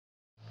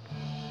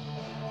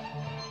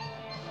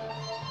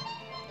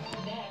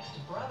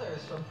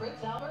trailers from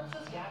Prince Albert,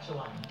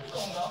 Saskatchewan.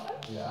 Going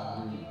golfing? Yeah.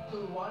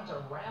 Who want to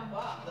ramp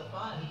up the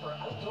fun for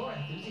outdoor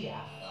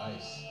enthusiasts.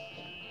 Nice.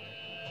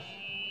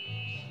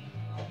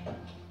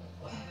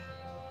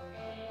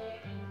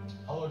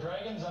 Hello,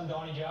 Dragons. I'm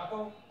Donnie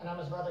Jacko. And I'm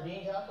his brother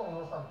Dean Jacko, and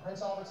we're from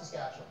Prince Albert,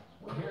 Saskatchewan.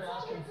 We're here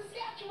asking.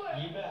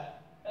 Saskatchewan! You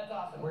bet. That's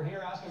awesome. We're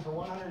here asking for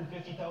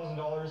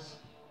 $150,000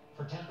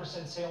 for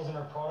 10% sales in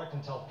our product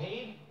until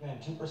paid, and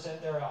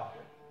 2% thereafter.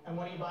 And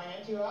what are you buying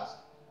into, you ask?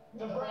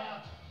 The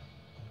brand.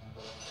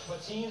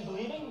 But seeing is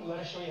believing. Let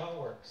us show you how it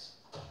works.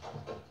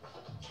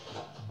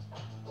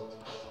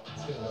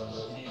 Let's get it over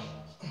with.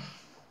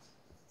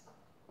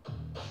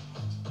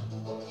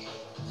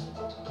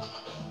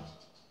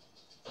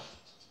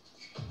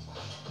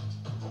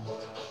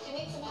 Do you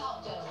need some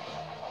help, gentlemen?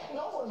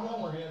 No,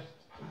 we're good.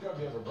 Good job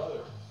you have a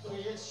brother.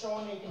 You're just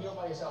showing me you can do it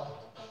by yourself.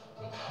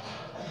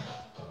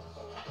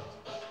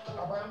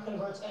 Our brand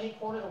converts any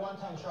quarter to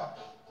one-ton truck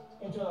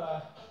into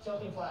a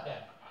tilting flat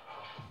deck.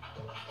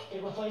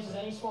 It replaces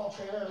any small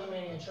trailer,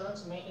 eliminating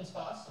insurance and maintenance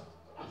costs.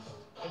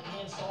 It can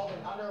be installed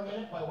in under a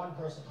minute by one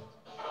person.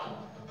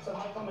 So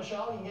Michael,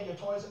 Michelle, you can get your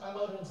toys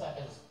unloaded in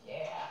seconds.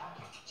 Yeah.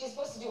 She's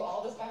supposed to do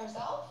all this by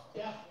herself?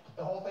 Yeah,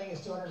 the whole thing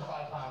is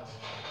 205 pounds.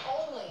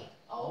 Only.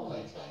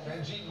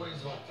 Ranjit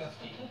weighs about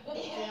 50.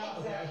 Yeah,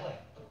 exactly.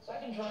 So I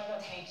can drive up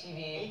an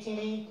ATV.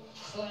 ATV,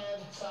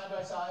 sled, side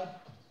by side.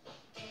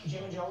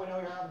 Jim and Joe, we know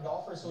you're avid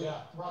golfers, so we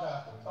brought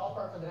a golf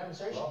cart for the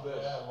demonstration. Love it.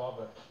 Yeah, love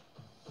it.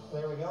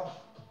 There we go.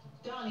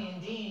 Donnie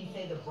and Dean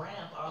say the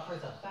Bramp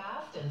offers a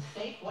fast and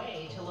safe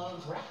way to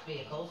load wrecked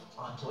vehicles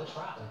onto a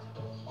truck.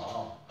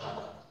 Wow.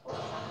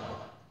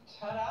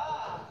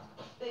 Ta-da!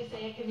 They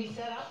say it can be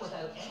set up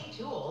without any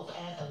tools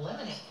and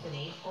eliminates the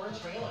need for a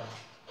trailer.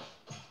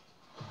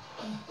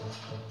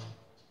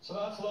 So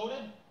that's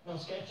loaded. No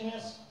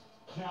sketchiness.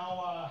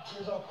 Now,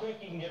 here's how quick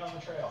you can get on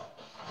the trail.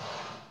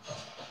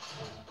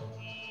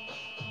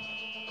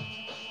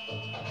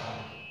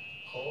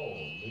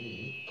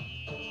 Holy.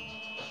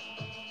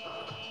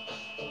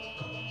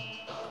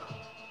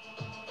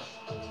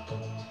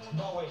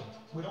 But wait,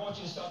 we don't want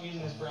you to stop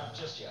using this Bramp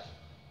just yet.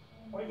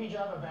 What if you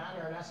drive a van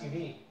or an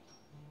SUV?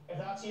 If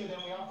that's you, then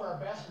we offer our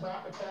best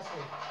Bramp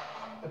accessory,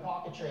 the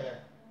pocket trailer.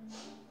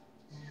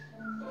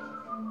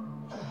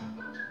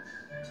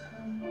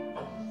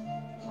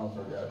 Oh,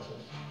 for God's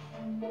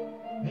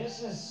sake.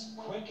 This is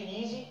quick and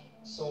easy,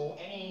 so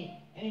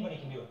anybody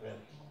can do it, really.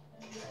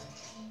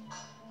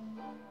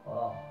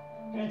 Wow.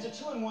 And it's a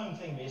two-in-one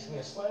thing, basically.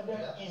 A sled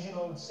deck, easy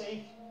load,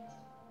 safe.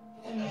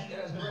 And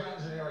there's great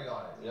engineering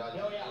on it. You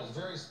know, yeah. It was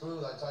very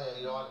smooth. I tell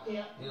you,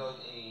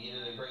 you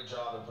did a great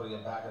job of putting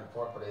it back and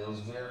forth, but it was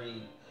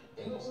very.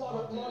 A lot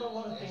of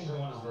things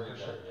going on, for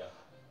sure. Yeah.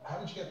 How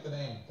did you get the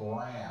name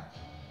Bramp?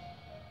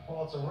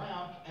 Well, it's a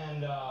ramp,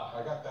 and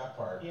I got that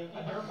part. a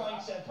dirt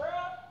bike said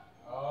Bramp,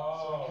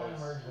 Oh. so we kind of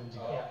merged them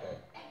together. Okay.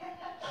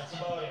 That's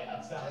about it.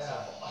 It's that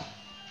simple.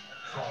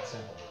 It's that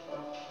simple.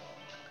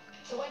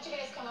 So why'd you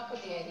guys come up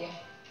with the idea?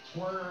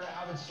 We're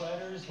avid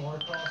sledders,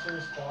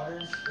 motocrossers,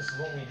 spotters. This is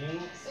what we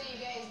do. So you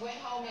guys went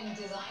home and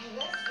designed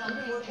this? We've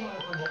been working on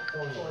it for about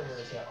 4 4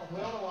 years. years, yeah. We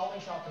own a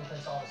welding shop in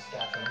Prince Albert,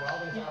 Saskatchewan.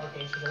 Welding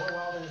fabrication. So we're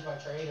welders by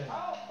trade. And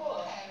Oh,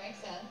 cool. Okay,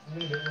 makes sense.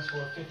 We've been in business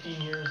for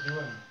 15 years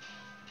doing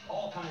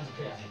all kinds of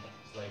crazy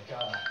things. Like,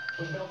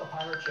 we built a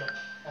pirate ship,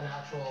 an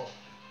actual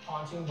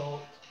pontoon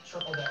boat,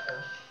 triple decker.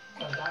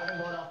 Got a diving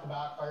board off the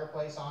back,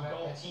 fireplace on it.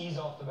 golf tees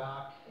off the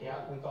back. Yeah,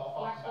 we golf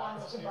off Wax the back.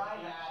 wants to buy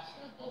that.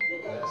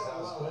 That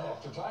sounds cool.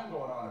 Extra time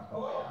going on.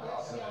 Oh,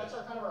 yeah, that's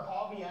our kind of our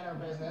hobby and our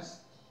business.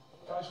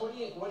 Guys, what do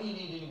you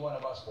need any one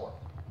of us for?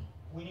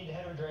 We need to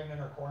head of a dragon in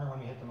our corner when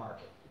we hit the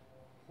market.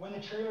 When the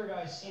trailer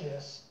guys see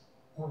this,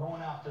 we're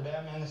going after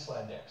them and the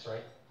sled decks,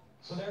 right?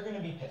 So they're going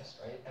to be pissed,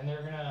 right? And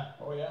they're going to...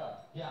 Oh, yeah.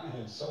 Yeah.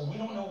 So we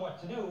don't know what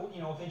to do.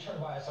 You know, if they try to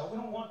buy us out, we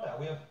don't want that.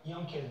 We have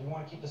young kids. We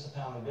want to keep this a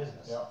family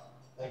business. Yeah.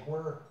 Like,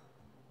 we're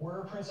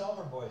Prince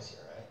Albert boys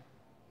here, right?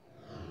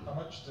 How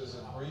much does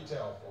it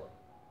retail for?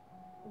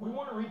 We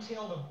want to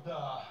retail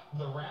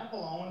the ramp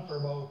alone for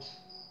about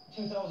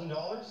 $2,000.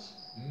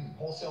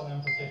 Wholesale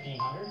them for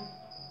 $1,500.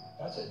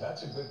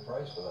 That's a good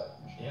price for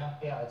that machine.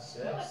 Yeah, it's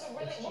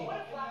What would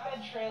a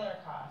flatbed trailer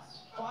cost?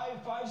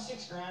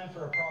 $6 grand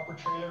for a proper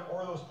trailer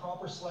or those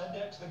proper sled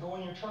decks that go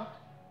in your truck.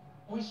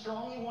 We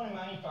strongly want to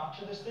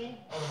manufacture this thing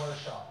out of our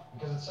shop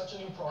because it's such a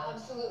new product.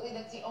 Absolutely,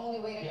 that's the only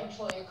way to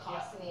control your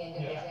costs in the end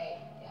of the day.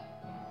 Yeah.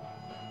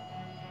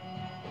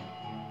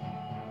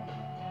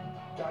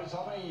 Guys,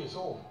 how many you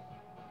sold?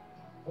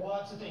 Well,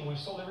 that's the thing. We've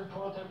sold every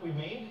prototype we've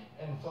made,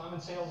 and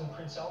Flamin Sales in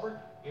Prince Albert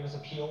gave us a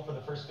PO for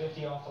the first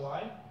 50 off the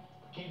line.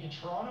 Came to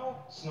Toronto,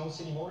 Snow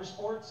City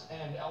Motorsports,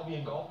 and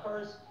Albion Golf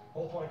Cars.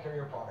 Both want to carry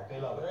our product. They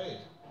love it. Great.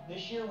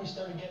 This year, we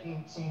started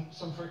getting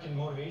some freaking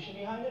motivation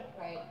behind it.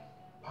 Right.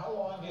 How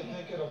long do you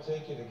think it'll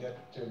take you to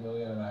get to $1.5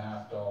 million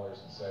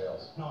in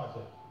sales? Not a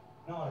clue.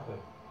 Not a clue.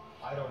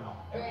 I don't know.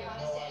 Very have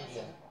honest no answer.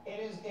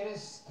 idea. It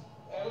is.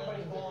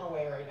 Everybody's blown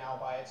away right now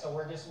by it. So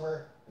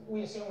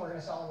we assume we're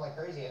gonna sell them like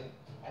crazy,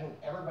 and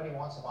everybody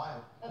wants to buy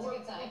them. That's a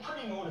good sign. We're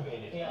pretty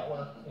motivated. Yeah,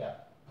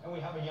 and we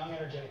have a young,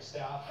 energetic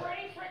staff.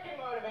 Pretty freaking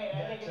motivated,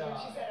 I think is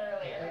what she said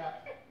earlier. Yeah.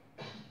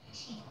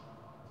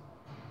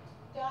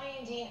 Donnie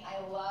and Dean, I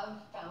love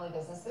family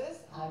businesses.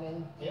 I'm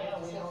in Yeah,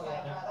 we business know, with my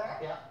yeah. brother.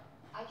 Yeah.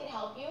 I can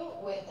help you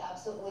with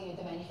absolutely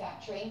the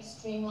manufacturing,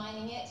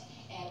 streamlining it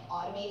and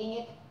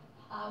automating it.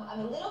 I'm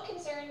a little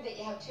concerned that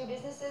you have two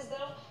businesses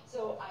though,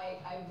 so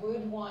I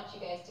would want you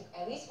guys to,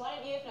 at least one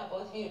of you, if not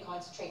both of you, to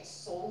concentrate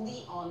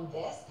solely on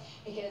this,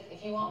 because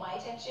if you want my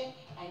attention,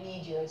 I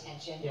need your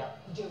attention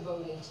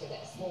devoted to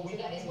this. Well, so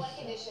that is one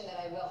condition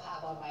that I will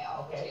have on my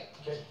offer to you.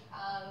 Okay.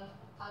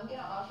 I'm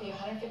gonna offer you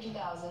 $150,000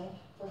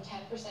 for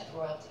 10%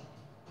 royalty.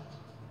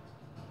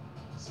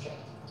 Straight.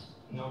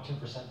 No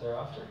 2%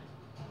 thereafter.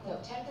 No,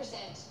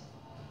 10%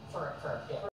 for